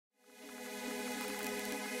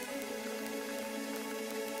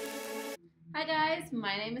Hi guys,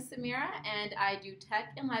 my name is Semirah and I do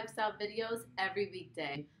tech and lifestyle videos every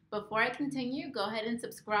weekday. Before I continue, go ahead and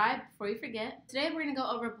subscribe before you forget. Today we're going to go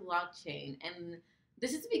over blockchain, and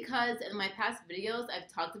this is because in my past videos I've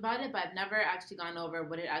talked about it, but I've never actually gone over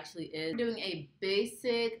what it actually is. I'm doing a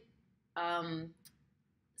basic,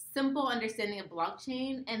 simple understanding of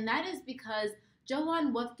blockchain, and that is because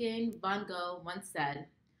Johann Wolfgang von Goethe once said,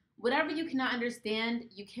 "Whatever you cannot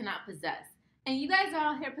understand, you cannot possess." And you guys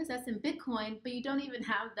are out here possessing Bitcoin, but you don't even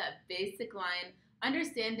have that basic line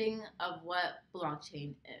understanding of what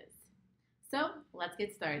blockchain is. So let's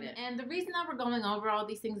get started. And the reason that we're going over all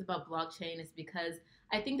these things about blockchain is because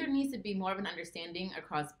I think there needs to be more of an understanding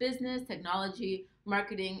across business, technology,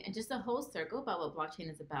 marketing, and just a whole circle about what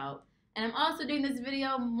blockchain is about. And I'm also doing this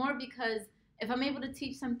video more because if I'm able to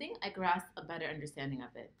teach something, I grasp a better understanding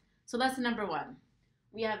of it. So lesson number one,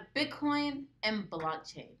 we have Bitcoin and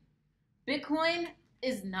blockchain. Bitcoin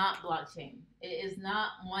is not blockchain. It is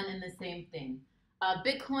not one and the same thing.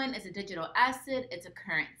 Bitcoin is a digital asset. It's a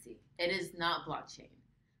currency. It is not blockchain.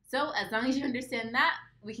 So as long as you understand that,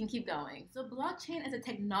 we can keep going. So blockchain is a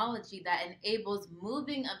technology that enables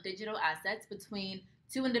moving of digital assets between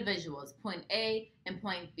two individuals, point A and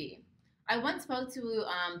point B. I once spoke to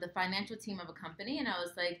the financial team of a company, and I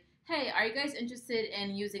was like, hey, are you guys interested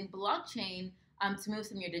in using blockchain to move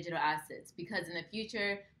some of your digital assets, because in the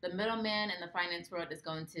future, the middleman in the finance world is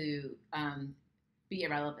going to be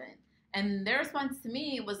irrelevant. And their response to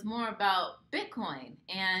me was more about Bitcoin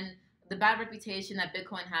and the bad reputation that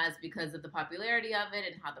Bitcoin has because of the popularity of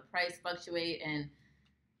it and how the price fluctuate and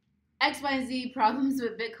X, Y, and Z problems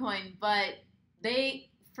with Bitcoin. But they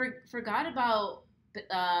forgot about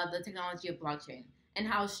the technology of blockchain and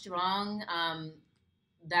how strong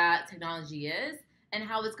that technology is, and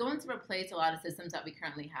how it's going to replace a lot of systems that we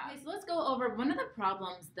currently have. Okay, so let's go over one of the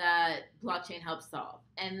problems that blockchain helps solve,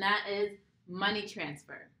 and that is money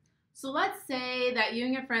transfer. So let's say that you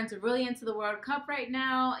and your friends are really into the World Cup right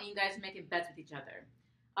now, and you guys are making bets with each other.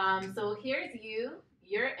 So here's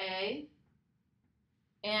you're A,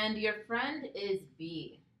 and your friend is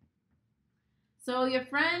B. So your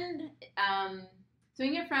friend, you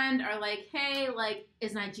and your friend are like, hey, like,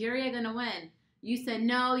 is Nigeria gonna win? You said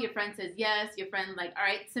no, your friend says yes, your friend like, all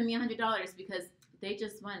right, send me $100 because they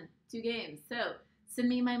just won 2 games. So send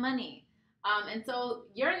me my money. And so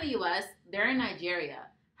you're in the US, they're in Nigeria.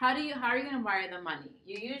 How are you gonna wire the money?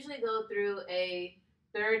 You usually go through a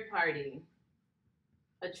third party,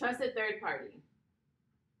 a trusted third party.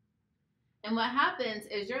 And what happens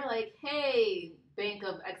is you're like, hey, bank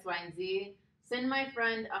of X, Y, and Z, send my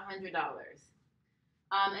friend $100.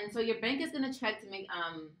 And so your bank is gonna check to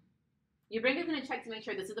make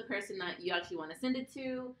sure this is the person that you actually want to send it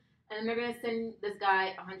to, and then they're going to send this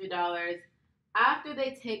guy $100 after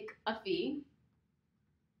they take a fee.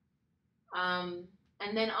 And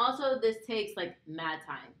then also this takes like mad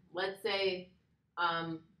time. Let's say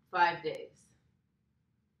 5 days.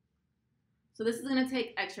 So this is going to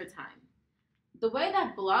take extra time. The way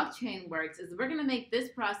that blockchain works is we're going to make this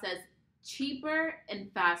process cheaper and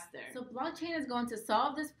faster. So blockchain is going to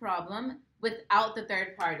solve this problem without the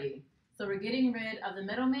third party. So we're getting rid of the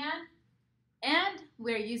middleman, and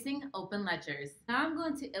we're using open ledgers. Now I'm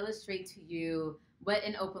going to illustrate to you what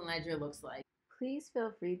an open ledger looks like. Please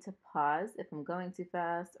feel free to pause if I'm going too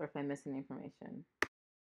fast or if I'm missing information.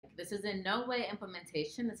 This is in no way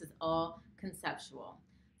implementation. This is all conceptual.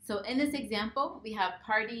 So in this example, we have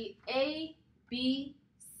party A, B,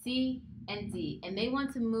 C, and D, and they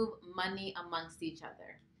want to move money amongst each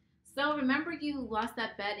other. So remember, you lost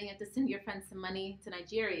that bet and you have to send your friends some money to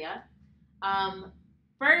Nigeria.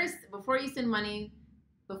 First, before you send money,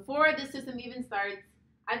 before the system even starts,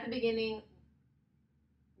 at the beginning,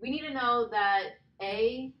 we need to know that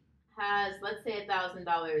A has, let's say,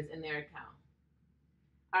 $1,000 in their account.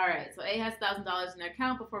 All right, so A has $1,000 in their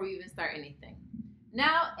account before we even start anything.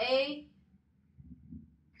 Now A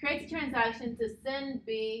creates a transaction to send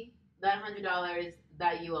B that $100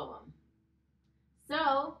 that you owe them.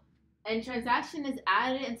 So, and transaction is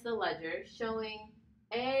added into the ledger showing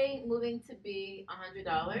A moving to B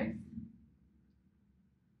 $100.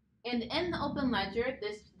 And in the open ledger,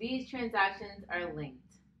 these transactions are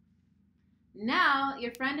linked. Now,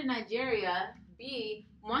 your friend in Nigeria, B,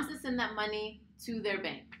 wants to send that money to their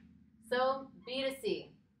bank. So, B to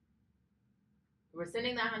C. We're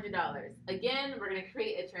sending that $100. Again, we're going to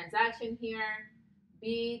create a transaction here,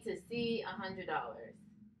 B to C, $100.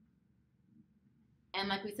 And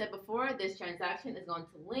like we said before, this transaction is going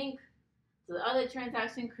to link to the other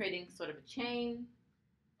transaction, creating sort of a chain.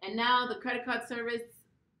 And now the credit card service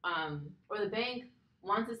or the bank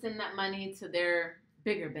wants to send that money to their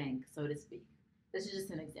bigger bank, so to speak. This is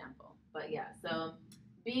just an example. But yeah, so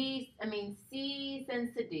C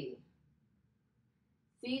sends to D.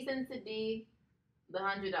 C sends to D the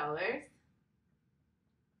 $100,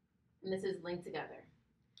 and this is linked together.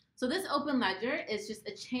 So this open ledger is just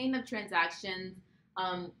a chain of transactions,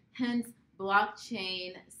 hence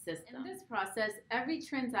blockchain system. In this process, every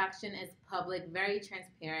transaction is public, very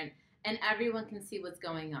transparent, and everyone can see what's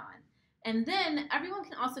going on. And then everyone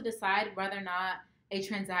can also decide whether or not a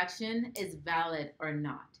transaction is valid or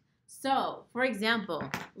not. So, for example,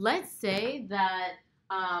 let's say that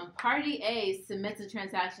party A submits a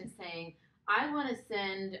transaction saying, I want to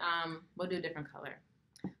send, we'll do a different color.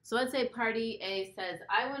 So let's say party A says,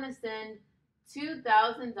 I want to send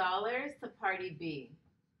 $2,000 to party B.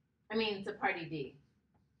 To party D.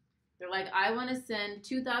 They're like, I want to send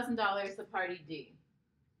 $2,000 to party D.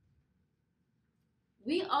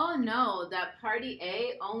 We all know that party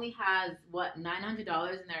A only has, $900 in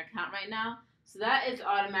their account right now. So that is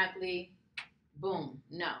automatically, boom,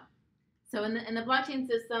 no. So in the blockchain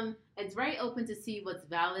system, it's very open to see what's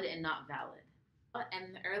valid and not valid.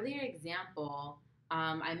 In the earlier example,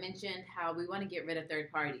 I mentioned how we want to get rid of third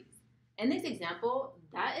parties. In this example,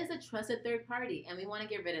 that is a trusted third party, and we want to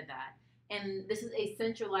get rid of that. And this is a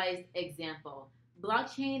centralized example.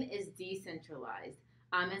 Blockchain is decentralized.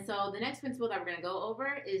 And so the next principle that we're going to go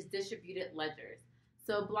over is distributed ledgers.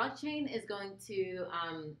 So blockchain is going to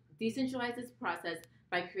decentralize this process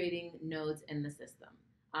by creating nodes in the system,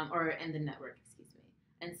 or in the network, excuse me.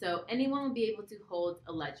 And so anyone will be able to hold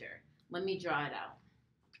a ledger. Let me draw it out.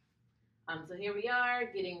 So here we are,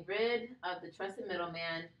 getting rid of the trusted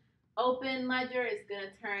middleman. Open ledger is going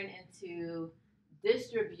to turn into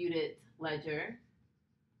distributed ledger.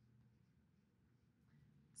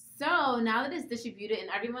 So now that it's distributed and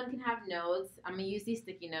everyone can have nodes, I'm going to use these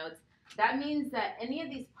sticky notes. That means that any of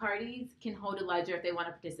these parties can hold a ledger if they want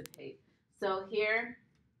to participate. So here,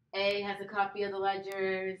 A has a copy of the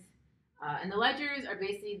ledgers, and the ledgers are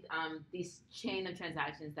basically these chain of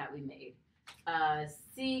transactions that we made.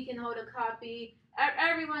 C can hold a copy.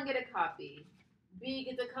 Everyone get a copy. B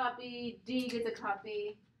gets a copy. D gets a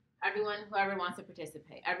copy. Everyone, whoever wants to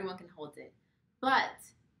participate, everyone can hold it. But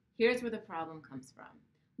here's where the problem comes from.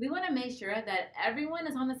 We want to make sure that everyone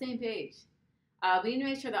is on the same page. We need to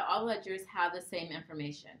make sure that all ledgers have the same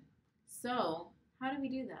information. So how do we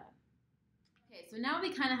do that? Okay, so now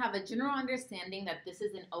we kind of have a general understanding that this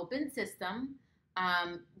is an open system,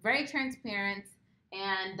 very transparent,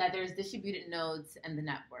 and that there's distributed nodes in the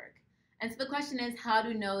network. And so the question is, how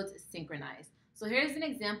do nodes synchronize? So here's an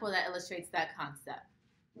example that illustrates that concept.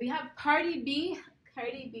 We have party B,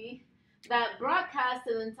 that broadcasts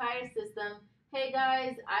to the entire system, hey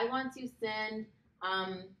guys, I want to send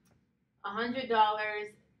 $100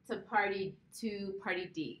 to party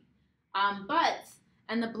D. But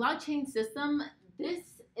in the blockchain system,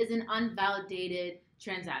 this is an unvalidated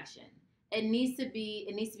transaction. It needs to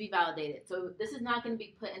be validated. So this is not going to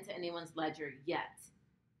be put into anyone's ledger yet.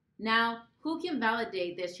 Now, who can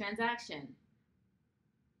validate this transaction?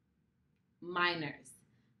 Miners.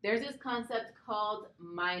 There's this concept called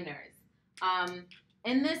miners.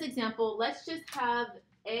 In this example, let's just have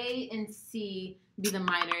A and C be the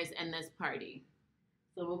miners in this party.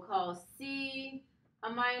 So we'll call C a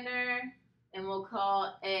miner, and we'll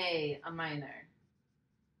call A a miner.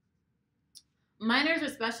 Miners are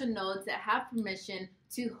special nodes that have permission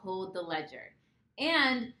to hold the ledger.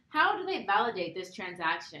 And how do they validate this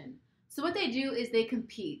transaction? So what they do is they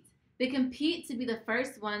compete. They compete to be the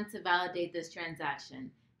first one to validate this transaction.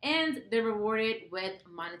 And they're rewarded with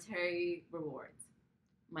monetary rewards,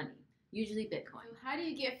 money, usually Bitcoin. So how do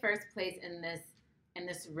you get first place in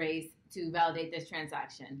this race to validate this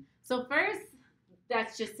transaction? So first,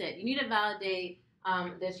 that's just it. You need to validate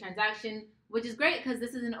this transaction, which is great because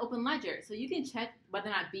this is an open ledger. So you can check whether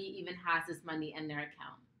or not B even has this money in their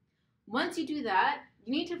account. Once you do that,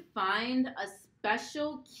 you need to find a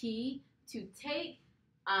special key to take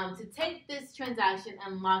this transaction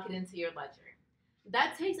and lock it into your ledger.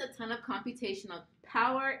 That takes a ton of computational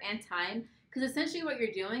power and time because essentially what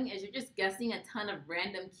you're doing is you're just guessing a ton of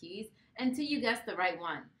random keys until you guess the right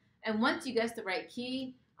one. And once you guess the right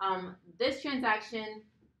key, this transaction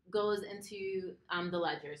goes into the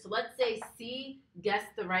ledger. So let's say C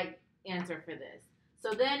guessed the right answer for this.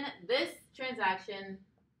 So then this transaction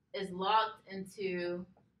is locked into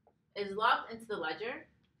the ledger.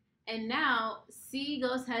 And now C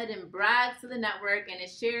goes ahead and brags to the network and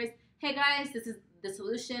it shares, hey guys, this is the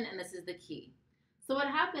solution and this is the key. So what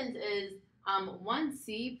happens is once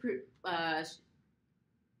C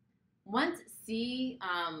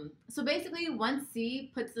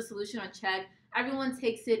puts the solution on check, everyone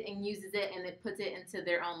takes it and uses it and it puts it into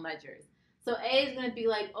their own ledgers. So A is going to be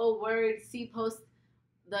like, oh, word, C post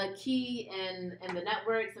the key in the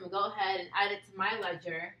network. So I'm going to go ahead and add it to my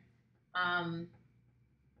ledger.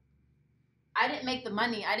 I didn't make the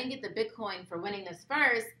money. I didn't get the Bitcoin for winning this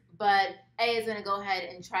first, but A is going to go ahead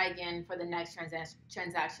and try again for the next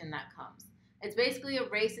transaction that comes. It's basically a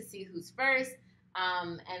race to see who's first.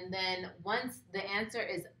 And then once the answer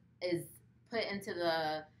is put into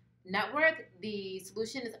the network, the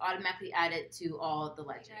solution is automatically added to all the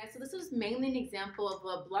ledgers. Okay, so this is mainly an example of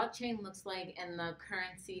what blockchain looks like in the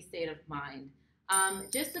currency state of mind.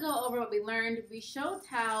 Just to go over what we learned, we showed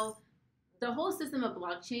how the whole system of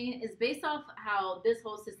blockchain is based off how this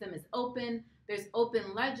whole system is open. There's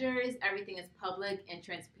open ledgers, everything is public and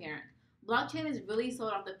transparent. Blockchain is really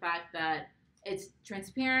sold off the fact that it's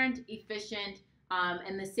transparent, efficient,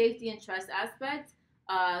 and the safety and trust aspect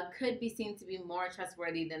could be seen to be more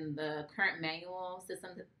trustworthy than the current manual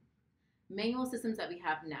systems that we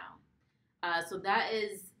have now. So that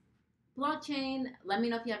is blockchain. Let me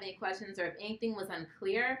know if you have any questions or if anything was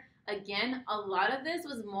unclear. Again, a lot of this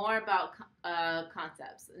was more about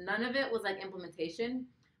concepts. None of it was like implementation,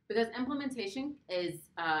 because implementation is,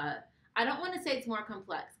 I don't want to say it's more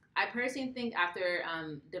complex. I personally think after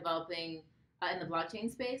developing in the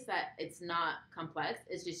blockchain space that it's not complex.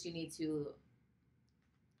 It's just you need to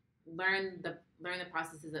learn the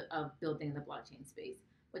processes of building the blockchain space,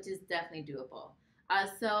 which is definitely doable.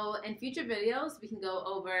 So in future videos, we can go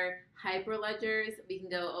over hyperledgers, we can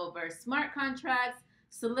go over smart contracts,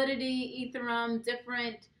 Solidity, Ethereum,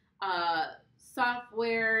 different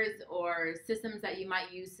softwares or systems that you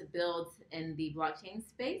might use to build in the blockchain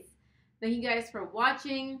space. Thank you guys for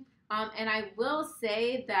watching. And I will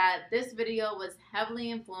say that this video was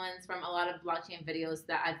heavily influenced from a lot of blockchain videos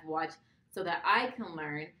that I've watched so that I can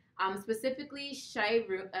learn. Specifically, Shay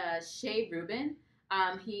Rubin.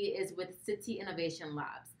 He is with City Innovation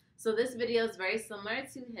Labs. So this video is very similar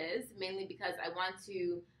to his, mainly because I want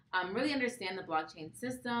to really understand the blockchain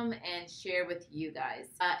system and share with you guys.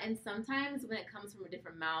 And sometimes when it comes from a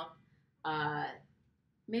different mouth,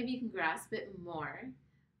 maybe you can grasp it more.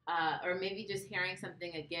 Or maybe just hearing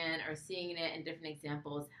something again or seeing it in different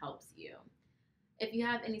examples helps you. If you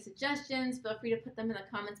have any suggestions, feel free to put them in the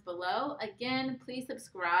comments below. Again, please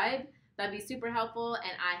subscribe. That'd be super helpful.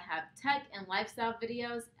 And I have tech and lifestyle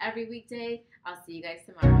videos every weekday. I'll see you guys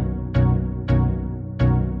tomorrow.